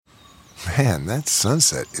Man, that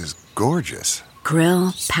sunset is gorgeous.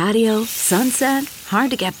 Grill, patio, sunset.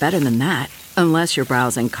 Hard to get better than that. Unless you're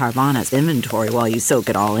browsing Carvana's inventory while you soak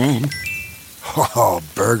it all in. Oh,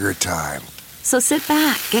 burger time. So sit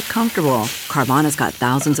back, get comfortable. Carvana's got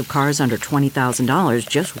thousands of cars under $20,000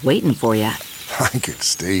 just waiting for you. I could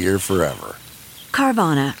stay here forever.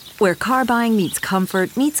 Carvana, where car buying meets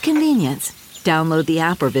comfort meets convenience. Download the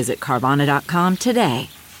app or visit Carvana.com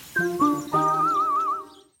today.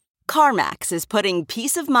 CarMax is putting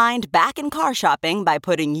peace of mind back in car shopping by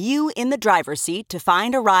putting you in the driver's seat to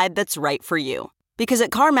find a ride that's right for you. Because at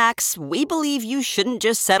CarMax, we believe you shouldn't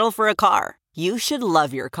just settle for a car. You should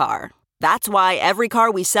love your car. That's why every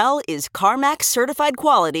car we sell is CarMax certified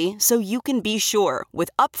quality, so you can be sure with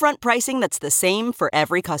upfront pricing that's the same for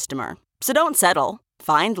every customer. So don't settle.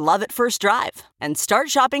 Find love at first drive and start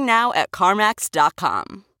shopping now at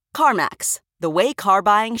CarMax.com. CarMax, the way car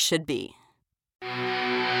buying should be.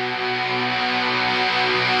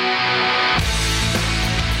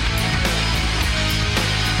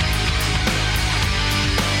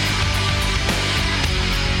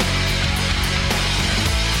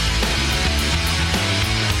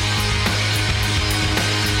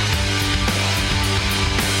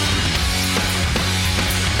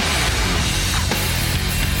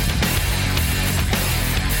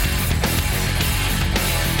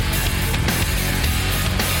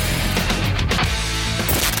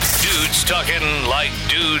 Talking like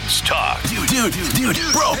dudes talk. Dude,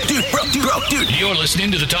 bro. You're listening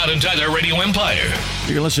to the Todd and Tyler Radio Empire.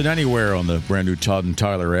 You can listen anywhere on the brand new Todd and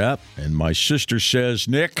Tyler app. And my sister says,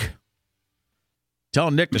 Nick, tell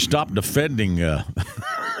Nick to stop defending your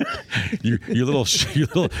little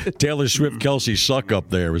Taylor Swift Kelsey suck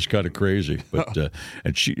up there. It was kind of crazy. But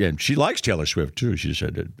and she likes Taylor Swift too. She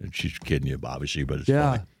said that, and she's kidding you, obviously, but it's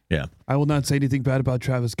funny. Yeah. I will not say anything bad about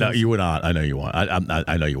Travis Kelce. No, you will not. I know you won't.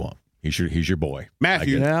 I know you won't. He's your boy.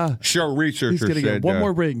 Matthew, show researcher said one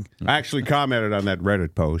more ring. I actually commented on that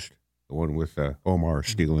Reddit post, the one with Omar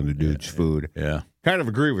stealing the dude's food. Yeah. Kind of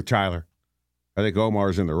agree with Tyler. I think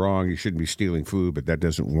Omar's in the wrong. He shouldn't be stealing food, but that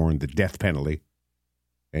doesn't warrant the death penalty.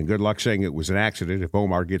 And good luck saying it was an accident. If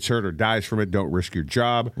Omar gets hurt or dies from it, don't risk your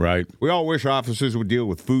job. Right. We all wish officers would deal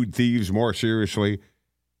with food thieves more seriously.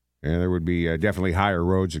 And there would be definitely higher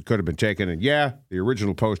roads that could have been taken. And, yeah, the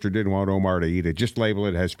original poster didn't want Omar to eat it. Just label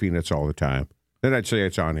it has peanuts all the time. Then I'd say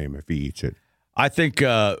it's on him if he eats it. I think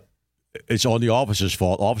it's on the officers'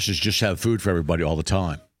 fault. Officers just have food for everybody all the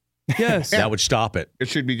time. Yes. That would stop it. It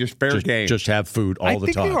should be just fair game. Just have food all the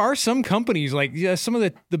time. I think there are some companies, like some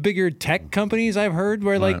of the bigger tech companies I've heard,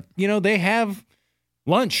 where, they have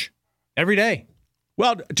lunch every day.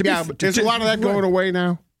 Well, there's a lot of that going away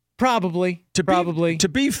now. Probably. To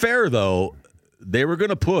be fair, though, they were going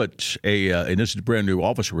to put and this is the brand new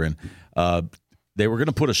office we're in, they were going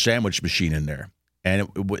to put a sandwich machine in there, and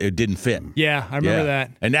it didn't fit. Yeah, I remember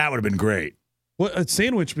that. And that would have been great. What, a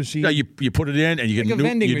sandwich machine? No, you put it in, and you get a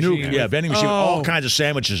vending machine. Yeah, vending machine with all kinds of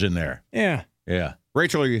sandwiches in there. Yeah. Yeah.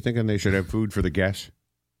 Rachel, are you thinking they should have food for the guests?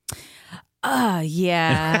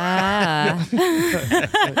 Yeah.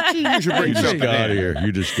 You should bring something out of here.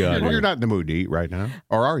 You just got You're not in the mood to eat right now,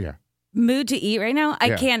 or are you? Mood to eat right now?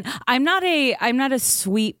 I can't. I'm not a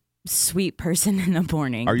sweet person in the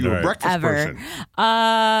morning. Are you a breakfast person?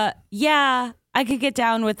 Yeah. I could get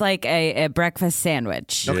down with like a breakfast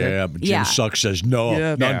sandwich. Okay. Yeah, but Jim Suck says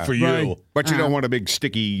no, none for you. Right. But you don't want a big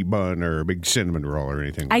sticky bun or a big cinnamon roll or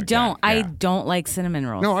anything like that. I don't like cinnamon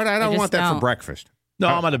rolls. No, I don't want that for breakfast. No,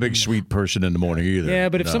 I'm not a big sweet person in the morning either. Yeah,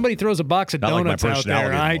 but if somebody throws a box of donuts out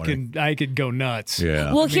there, I could could go nuts.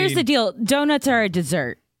 Yeah. Well, here's the deal. Donuts are a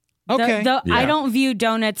dessert. Okay. I don't view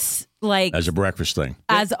donuts like as a breakfast thing.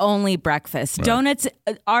 As only breakfast. Right. Donuts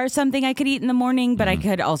are something I could eat in the morning, but I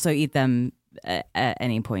could also eat them at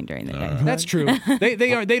any point during the day. That's true.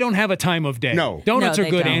 They don't have a time of day. No. Donuts are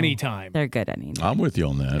good don't. anytime. They're good anytime. I'm with you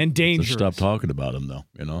on that. And dangerous. Just stop talking about them, though,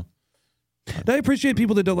 I appreciate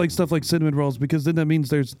people that don't like stuff like cinnamon rolls because then that means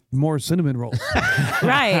there's more cinnamon rolls.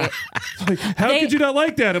 Right. Like, how could you not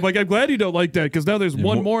like that? I'm like, I'm glad you don't like that because now there's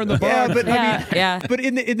one more in the box. But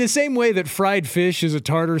in the same way that fried fish is a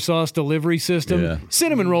tartar sauce delivery system,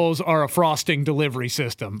 cinnamon rolls are a frosting delivery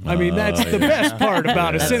system. I mean, that's the best part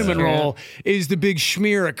about a cinnamon roll is the big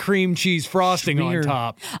schmear of cream cheese frosting on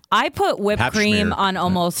top. I put whipped cream on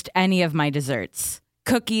almost any of my desserts.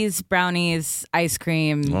 Cookies, brownies, ice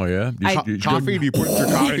cream. Oh, yeah? Coffee? Do you put your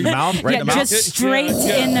coffee in the mouth? Right in the mouth? Just straight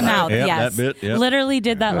in the mouth, yes. That bit, Literally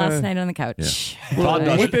did that last night on the couch. Yeah.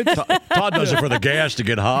 Todd does it for the gas to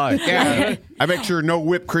get high. Yeah. I make sure no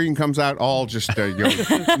whipped cream comes out, all just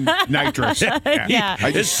nitrous. Yeah.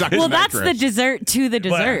 I just suck Well, nitrous. that's the dessert to the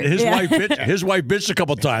dessert. His wife bitched a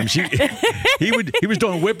couple times. He was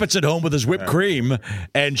doing whippets at home with his whipped cream,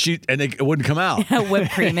 and it wouldn't come out.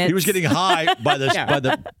 Whipped cream. He was getting high by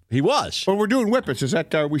the. He was. When we're doing whippets, is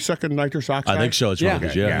that we sucking nitrous oxide? I think so. It's one of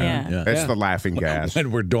his. Yeah. That's the laughing gas.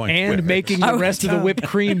 When we're doing And whippets. making the rest of the whipped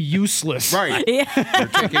cream useless. Right. They're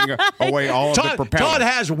taking away all of the propellant. Todd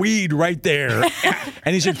has weed right there,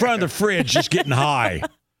 and he's in front of the fridge just getting high.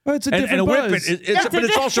 Well, it's a And different a buzz. whippet, but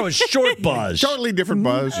it's also a short buzz. Totally different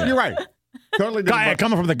buzz. You're right. Totally different buzz.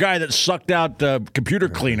 Coming from the guy that sucked out computer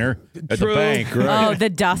cleaner at True. the bank. Right? Oh, the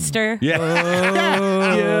duster. Yeah.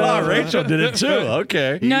 Oh, Rachel did it too.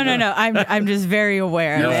 Okay. No. I'm just very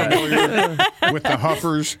aware of it. Familiar with the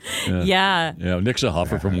huffers. Yeah. Yeah, Nick's a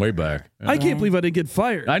huffer from way back. I can't believe I didn't get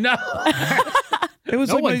fired. I know. It was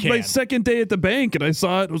No like one my can. second day at the bank, and I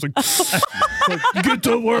saw it. It was like, like, get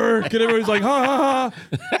to work. And everybody's like, ha, ha,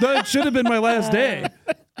 ha. That should have been my last day.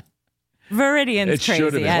 Viridian's It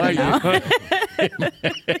should crazy. have I don't know.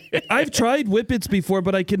 I've tried whippets before,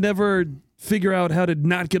 but I can never figure out how to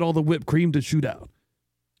not get all the whipped cream to shoot out.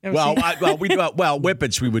 Well,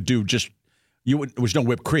 whippets we would do just. There was no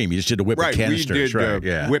whipped cream. You just did the whippet Right, canisters. we did right?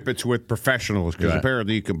 Yeah. whippets with professionals because Right.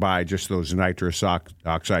 apparently you can buy just those nitrous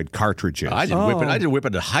oxide cartridges. I did whippet. I did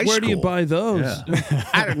whippet at high Where school. do you buy those?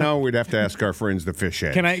 I don't know. We'd have to ask our friends the fish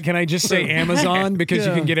head. Can I just say Amazon because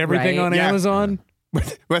you Yeah. can get everything Right. on Yeah. Amazon?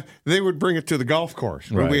 But they would bring it to the golf course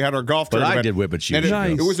when Right. we had our golf But tournament. I did whippets And years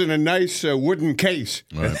it, ago. it was in a nice wooden case.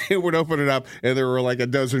 Right. It would open it up, and there were like a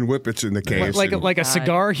dozen whippets in the case. Like and- a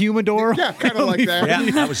cigar humidor? yeah, kind of like that. Yeah,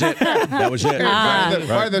 that was it. That was it.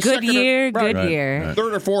 By the Good second or- year, good Right. year.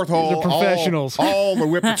 third or fourth hole, are professionals. All the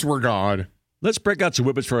whippets were gone. Let's break out some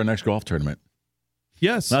whippets for our next golf tournament.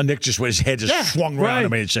 Yes. Now Nick his head just swung around right.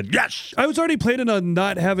 at me and said, "Yes, I was already planning on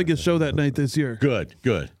not having a show that night this year. good."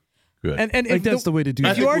 And Like, if that's the way to do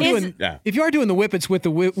if it. you are Is- doing if you are doing the whippets with the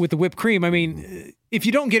whipped cream, I mean, if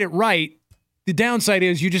you don't get it right, the downside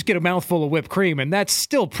is you just get a mouthful of whipped cream, and that's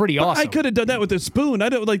still pretty awesome. I could have done that with a spoon. I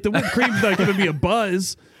don't like the whipped cream's not giving me a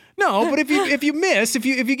buzz. No, but if you miss, if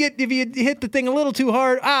you hit the thing a little too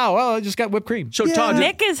hard, I just got whipped cream. So Todd,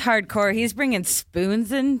 Nick is hardcore. He's bringing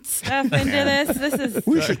spoons and stuff into this. This is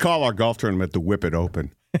We should call our golf tournament the Whip It Open.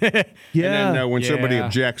 Yeah. And then when somebody Yeah.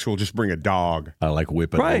 objects, we'll just bring a dog. I like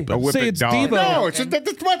whippet. Right. A whip Say it it's dog. Devo. No, it's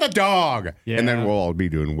about the dog. Yeah. And then we'll all be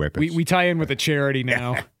doing whippets. We tie in with a charity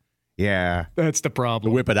now. yeah. That's the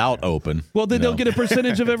problem. Whip it out open. Well, then you know. they'll get a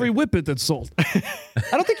percentage of every whippet that's sold. I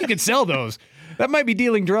don't think you can sell those. That might be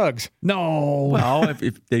dealing drugs. No. Well,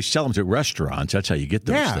 if they sell them to restaurants, that's how you get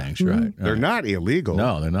those Yeah. things, right? They're not illegal.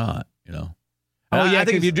 No, they're not. You know. Oh, yeah, I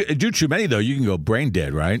think if you do too many though, you can go brain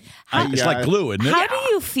dead, right? It's Yeah. like glue, isn't it? How do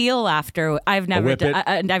you feel after? I've A never whippet. done.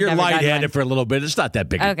 I've You're never done lightheaded one. for a little bit. It's not that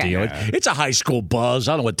big a Okay. deal. It's a high school buzz.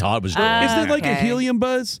 I don't know what Todd was doing. Is there like a Okay. helium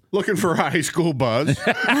buzz? Looking for a high school buzz.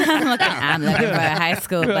 I'm looking for a high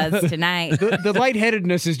school buzz tonight. The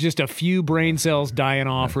lightheadedness is just a few brain cells dying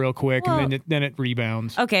off real quick, Well- and then it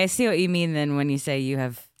rebounds. Okay, I see what you mean then when you say you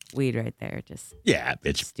have weed right there. Just Yeah,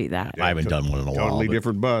 it's. do that. I haven't done one in a while. Totally but-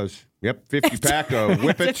 different buzz. Yep, 50 pack of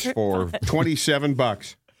whippets for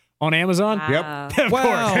 $27. On Amazon? Wow. Of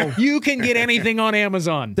Wow. course. You can get anything on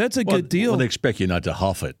Amazon. That's a good deal. Well, they expect you not to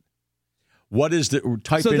huff it. What is the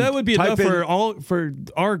type? So in, that would be type enough for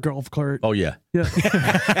our golf cart. Oh yeah. Yeah.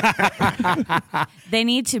 They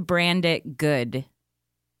need to brand it good.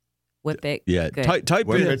 Whip it Yeah. good. Type in.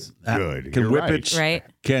 Whippets good. Can You're whippets? right.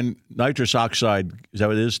 Can nitrous oxide? Is that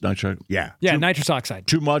what it is? Nitrous. Yeah. Yeah, nitrous oxide.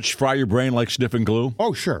 Too much? Fry your brain like sniffing glue?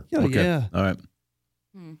 Oh, sure. Oh, Okay. yeah. All right.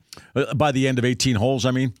 By the end of 18 holes,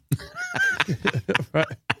 I mean.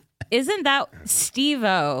 Isn't that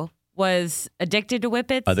Steve-O was addicted to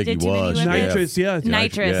whippets? I think Did he too many was, whippets? Nitrous, yeah.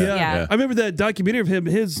 Nitrous, yeah. I remember that documentary of him.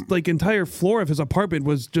 His like entire floor of his apartment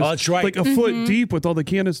was just Oh, that's right. like a foot deep with all the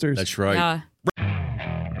canisters. That's right.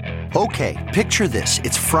 Okay, picture this.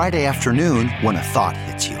 It's Friday afternoon when a thought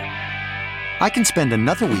hits you. I can spend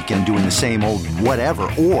another weekend doing the same old whatever,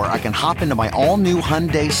 or I can hop into my all-new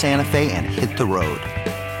Hyundai Santa Fe and hit the road.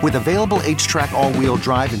 With available H-Track all-wheel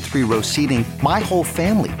drive and 3-row seating, my whole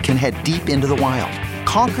family can head deep into the wild.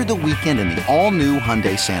 Conquer the weekend in the all-new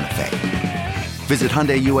Hyundai Santa Fe. Visit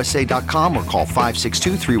HyundaiUSA.com or call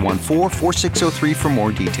 562-314-4603 for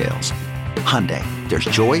more details. Hyundai, there's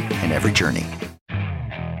joy in every journey.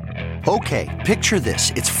 Okay, picture this.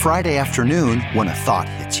 It's Friday afternoon when a thought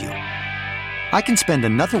hits you. I can spend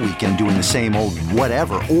another weekend doing the same old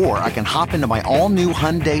whatever, or I can hop into my all-new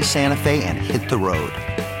Hyundai Santa Fe and hit the road.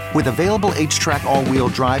 With available H-Track all-wheel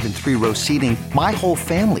drive and 3-row seating, my whole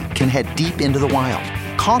family can head deep into the wild.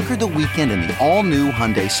 Conquer the weekend in the all-new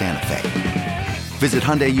Hyundai Santa Fe. Visit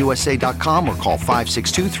HyundaiUSA.com or call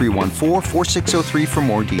 562-314-4603 for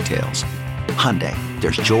more details. Hyundai,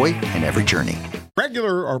 there's joy in every journey.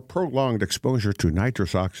 Regular or prolonged exposure to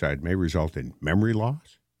nitrous oxide may result in memory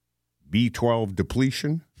loss, B12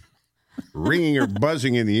 depletion, ringing or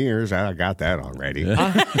buzzing in the ears. I got that already.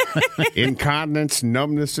 Incontinence,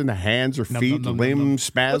 numbness in the hands or feet, limb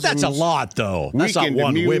spasms. But that's a lot, though. That's not Weakened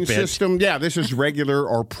one immune whippet. system. Yeah, this is regular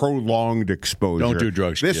or prolonged exposure. Don't do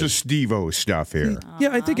drugs, This kids. is Steve-O stuff here. Yeah,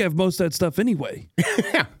 I think I have most of that stuff anyway.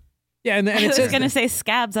 Yeah, and I it was says going to say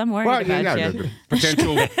scabs. I'm worried Well, about yeah, you. the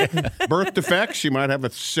potential birth defects. You might have a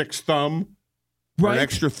sixth thumb, or an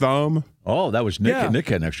extra thumb. Oh, that was Nick. Yeah. Nick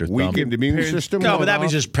had an extra thumb. Weakened immune system. No, but that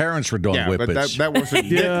means his parents were doing yeah, whippets. but that wasn't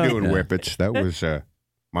Yeah. Nick doing whippets. That was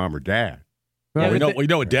mom or dad. Well, Yeah, we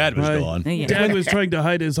know what Dad was Right. doing. Yeah. Dad was trying to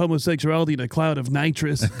hide his homosexuality in a cloud of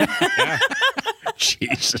nitrous.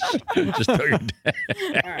 Jesus. Just throw your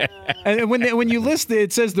dad. And when you list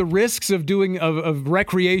it says the risks of doing of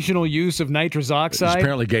recreational use of nitrous It's oxide.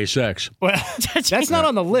 apparently gay sex. Well, that's not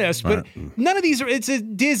on the list, but none of these are. It's a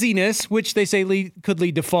dizziness, which they say could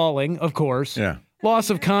lead to falling, of course. Yeah.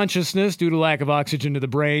 Loss of consciousness due to lack of oxygen to the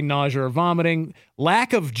brain, nausea or vomiting,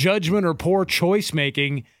 lack of judgment or poor choice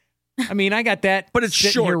making. I mean, I got that, But it's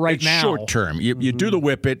sitting short. here right it's now. short term. You do the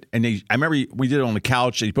whippet, and I remember we did it on the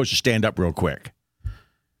couch. And you're supposed to stand up real quick.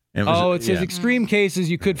 And It says yeah. extreme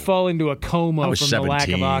cases you could fall into a I coma from was the lack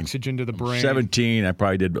of 17. oxygen to the brain. 17. I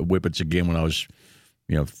probably did whippets again when I was,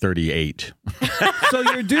 38. So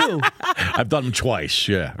you're due. I've done them twice.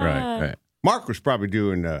 Yeah, right. Mark was probably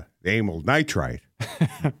doing the amyl nitrite,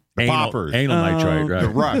 the poppers, Anal nitrite, right? the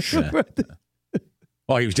rush.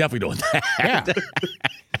 Oh, he was definitely doing that. Yeah.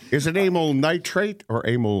 Is it amyl nitrate or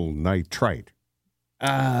amyl nitrite?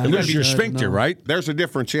 It loses your sphincter, right? There's a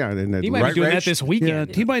difference, yeah. In that, He might Right, be doing Rach? that this Yeah,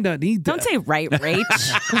 weekend. he might not need that. Don't say right,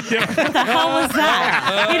 Rach. What the hell was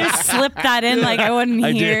that? You just slipped that in like I wouldn't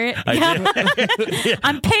I hear did. it. I did.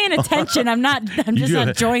 I'm paying attention. I'm just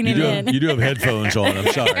not joining in. You do have headphones on.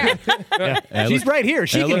 I'm sorry. And She's right here.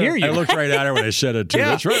 She can hear you. I looked right at her when I said it, too. Yeah.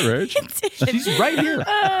 That's right, Rich. She's right here.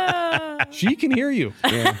 She can hear you.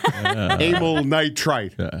 amyl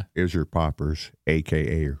nitrite is your poppers,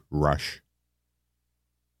 a.k.a. rush.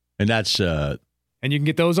 And that's And you can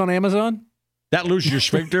get those on Amazon? that loses your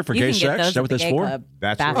sphincter for You gay can get sex? those Is that at what the that's gay for? club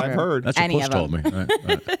That's what I've bathroom. heard. That's what Any Puss of told me. them.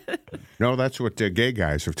 Right. No, that's what gay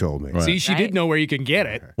guys have told me. Right. See, she did know where you can get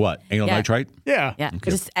it. What? Anal Yeah. nitrite? Yeah. Yeah,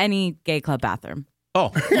 just any gay club bathroom. Oh,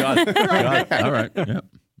 got it. Got it. All right. Yeah.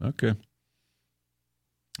 Okay.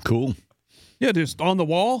 Cool. Yeah, just on the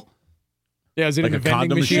wall. Yeah, is it Like in a a vending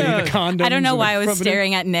condom machine? machine? The condoms I don't know and why I the was rubbing it?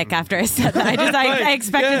 staring at Nick after I said that. I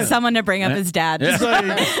expected Yeah. someone to bring up his dad. It's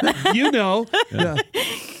like, Yeah.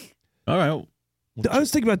 All right. I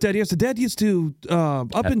was thinking about Dad yesterday. Dad used to,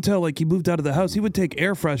 up until like he moved out of the house, he would take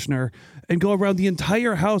air freshener and go around the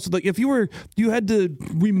entire house. Like if you had to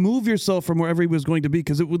remove yourself from wherever he was going to be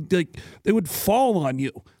because it would fall on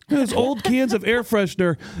you. Those old cans of air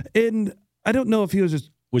freshener, and I don't know if he was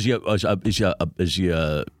just. Is he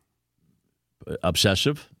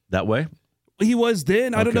obsessive that way? He was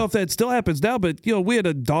then. I don't Okay. know if that still happens now, but we had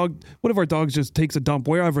a dog. One of our dogs just takes a dump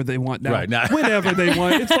wherever they want now. Right, now. Whenever they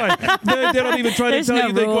want. It's fine. They don't even try There's to tell no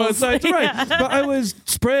you they go rules. outside. It's right. But I was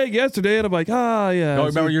spraying yesterday, and I'm like, yeah. Oh,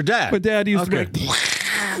 remember your dad? But Dad used Okay. to be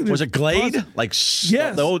like, Was it Glade? Like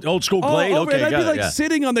Yes. the old school Glade? over, Okay, and I'd got be it. like Yeah.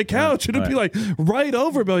 sitting on the couch, and it'd be like right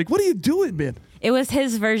over me. Like, what are you doing, man? It was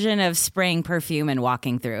his version of spraying perfume and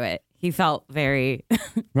walking through it. He felt very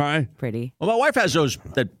Right. pretty. Well, my wife has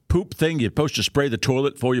that poop thing. You're supposed to spray the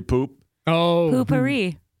toilet before you poop. Oh.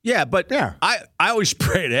 Poopery. Yeah, but I always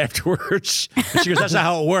spray it afterwards. And she goes, that's not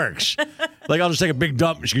how it works. Like, I'll just take a big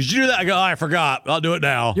dump. She goes, you do that? I go, I forgot. I'll do it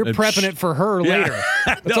now. You're And prepping it for her Yeah. later.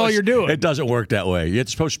 That's No, all you're doing. It doesn't work that way. You're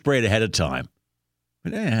supposed to spray it ahead of time.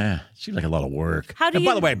 But it seems like a lot of work. How do and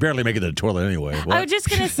by you- the way, I barely make it to the toilet anyway. I What? was just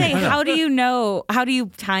going to say, how do you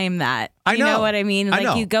time that? I You know. know what I mean? I Like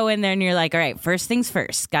know. you go in there and you're like, all right, first things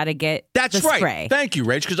first, got to get That's the right. spray. Thank you,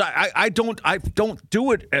 Rach, because I don't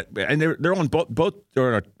do it. And they're on both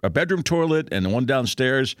they're on a bedroom toilet and the one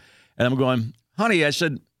downstairs. And I'm going, honey, I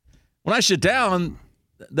said, when I sit down,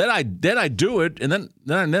 then I do it, and then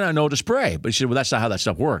I know to spray. But she said, well, that's not how that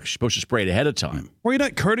stuff works. You're supposed to spray it ahead of time. Were you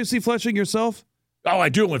not courtesy flushing yourself? Oh, I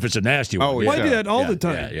do if it's a nasty one. Oh, Well, I do that all the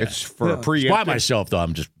time. Yeah. It's for a By preemptive. myself, though.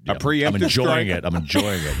 I'm just A preemptive I'm enjoying strike. it. I'm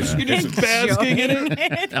enjoying it. You're just basking in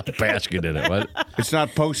it. I'm basking in it. What? It's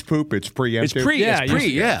not post poop. It's preemptive. It's pre. Yeah, it's pre.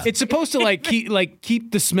 you're- Yeah. It's supposed to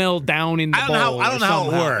keep the smell down in the I bowl. don't know how it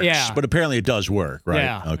somehow. works. Yeah, But apparently it does work, right?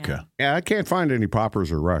 Yeah. Okay. Yeah, I can't find any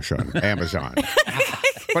Poppers or Rush on Amazon.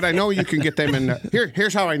 But I know you can get them in.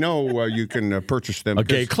 Here's how I know you can purchase them. A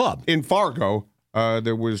gay club. In Fargo,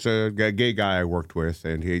 there was a gay guy I worked with,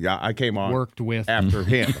 and I came on Worked with. after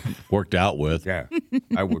him. Worked out with. Yeah,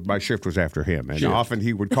 my shift was after him, and often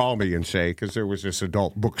he would call me and say, because there was this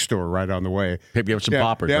adult bookstore right on the way. Pick me up some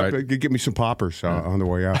poppers, yeah, right? Give me some poppers on the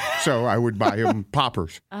way out. So I would buy him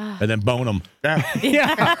poppers. And then bone them.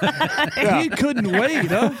 He couldn't wait,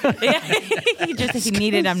 huh? he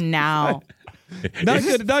needed them now.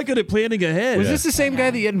 Not good at planning ahead. Was this the same guy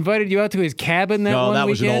that invited you out to his cabin that No, one that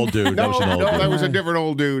was an weekend? old dude. That was an old dude. that was a different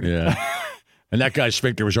old dude. Yeah. And that guy's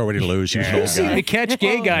sphincter was already loose. He was an old Seemed guy. to catch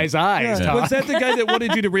gay guys' eyes. Todd. Was that the guy that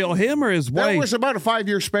wanted you to reel him or his That wife? was about a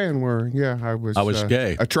 5-year span where, I was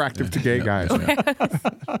gay. attractive to gay guys.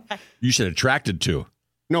 You said attracted to.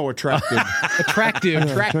 No, attractive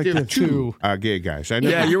Attractive to gay guys. I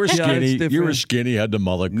never, Yeah, you were Yeah, it's skinny. You were different. skinny, had the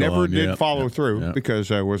mullet never going. did yeah. follow through Yeah.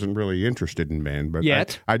 because I wasn't really interested in men. But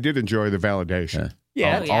Yet. I did enjoy the validation.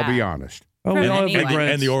 Yeah. I'll be honest. Oh, we all have Anyone.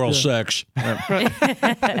 regrets. And the oral Yeah. sex.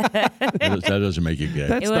 That doesn't make you gay.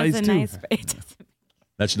 That's It was nice a too. nice.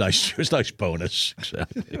 That's nice. It's a nice bonus.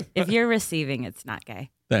 If you're receiving, it's not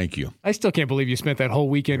gay. Thank you. I still can't believe you spent that whole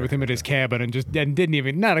weekend with him at his cabin and didn't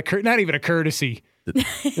even not even a courtesy.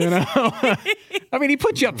 You know, I mean, he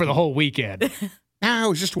put you up for the whole weekend. No, it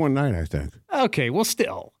was just one night, I think. Okay, well,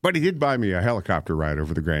 still. But he did buy me a helicopter ride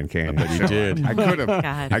over the Grand Canyon. I bet he did. I could have.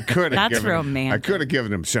 God. I could have. That's romantic. I could have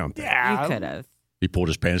given him something. You could have. He pulled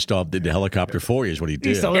his pants off, did the helicopter for you is what he did.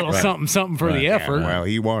 Just a little Right. something for the effort. Well,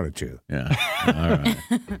 he wanted to. Yeah. All right.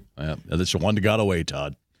 Yeah. That's the one that got away,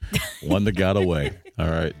 Todd. One that got away. All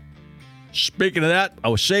right. Speaking of that, I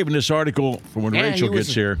was saving this article for when Yeah, Rachel he was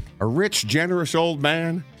gets here. A rich, generous old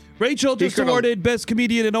man. Rachel just could've- awarded Best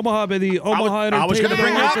Comedian in Omaha by the Omaha I was gonna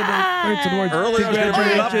bring it up. Entertainment Awards. Earlier, I was gonna bring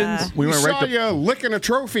it up. Congratulations. We We went saw right to you licking a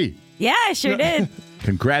trophy. Yeah, I sure did.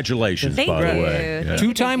 congratulations, Thank by the you. way. Yeah.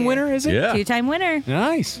 Two-time winner, is it? Yeah. Two-time winner.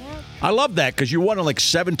 Nice. I love that because you won at like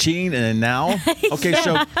 17 and then now. Okay,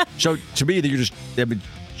 so to me, you're just,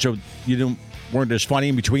 so you weren't as funny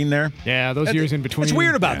in between there. Yeah, those years in between. What's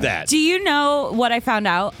weird about that? Do you know what I found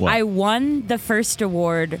out? What? I won the first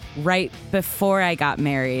award right before I got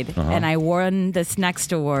married, and I won this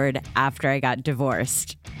next award after I got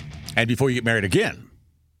divorced. And before you get married again.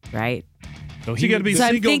 Right? So You got to be So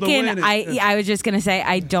I'm single to thinking, win it. I was just gonna say,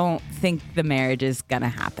 I don't think the marriage is gonna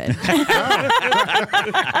happen.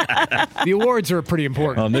 The awards are pretty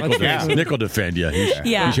important. Oh, Nick will, Let's face it. Nick will defend you. He's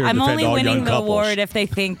Yeah, here to I'm defend only all winning young the couples. award if they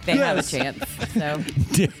think they have a chance. So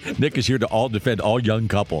Nick is here to defend all young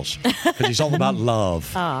couples because he's all about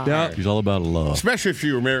love. Yeah. He's all about love. Especially if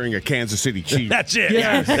you were marrying a Kansas City Chief. That's it.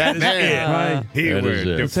 Yes. That is Man. it. Right. He That would is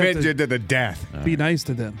it. defend you to the death. Be nice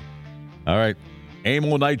to them. All right.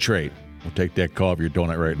 Amyl nitrate. We'll take that call of your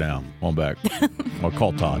donut right now. On back. I'll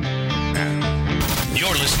call Todd.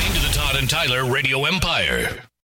 You're listening to the Todd and Tyler Radio Empire.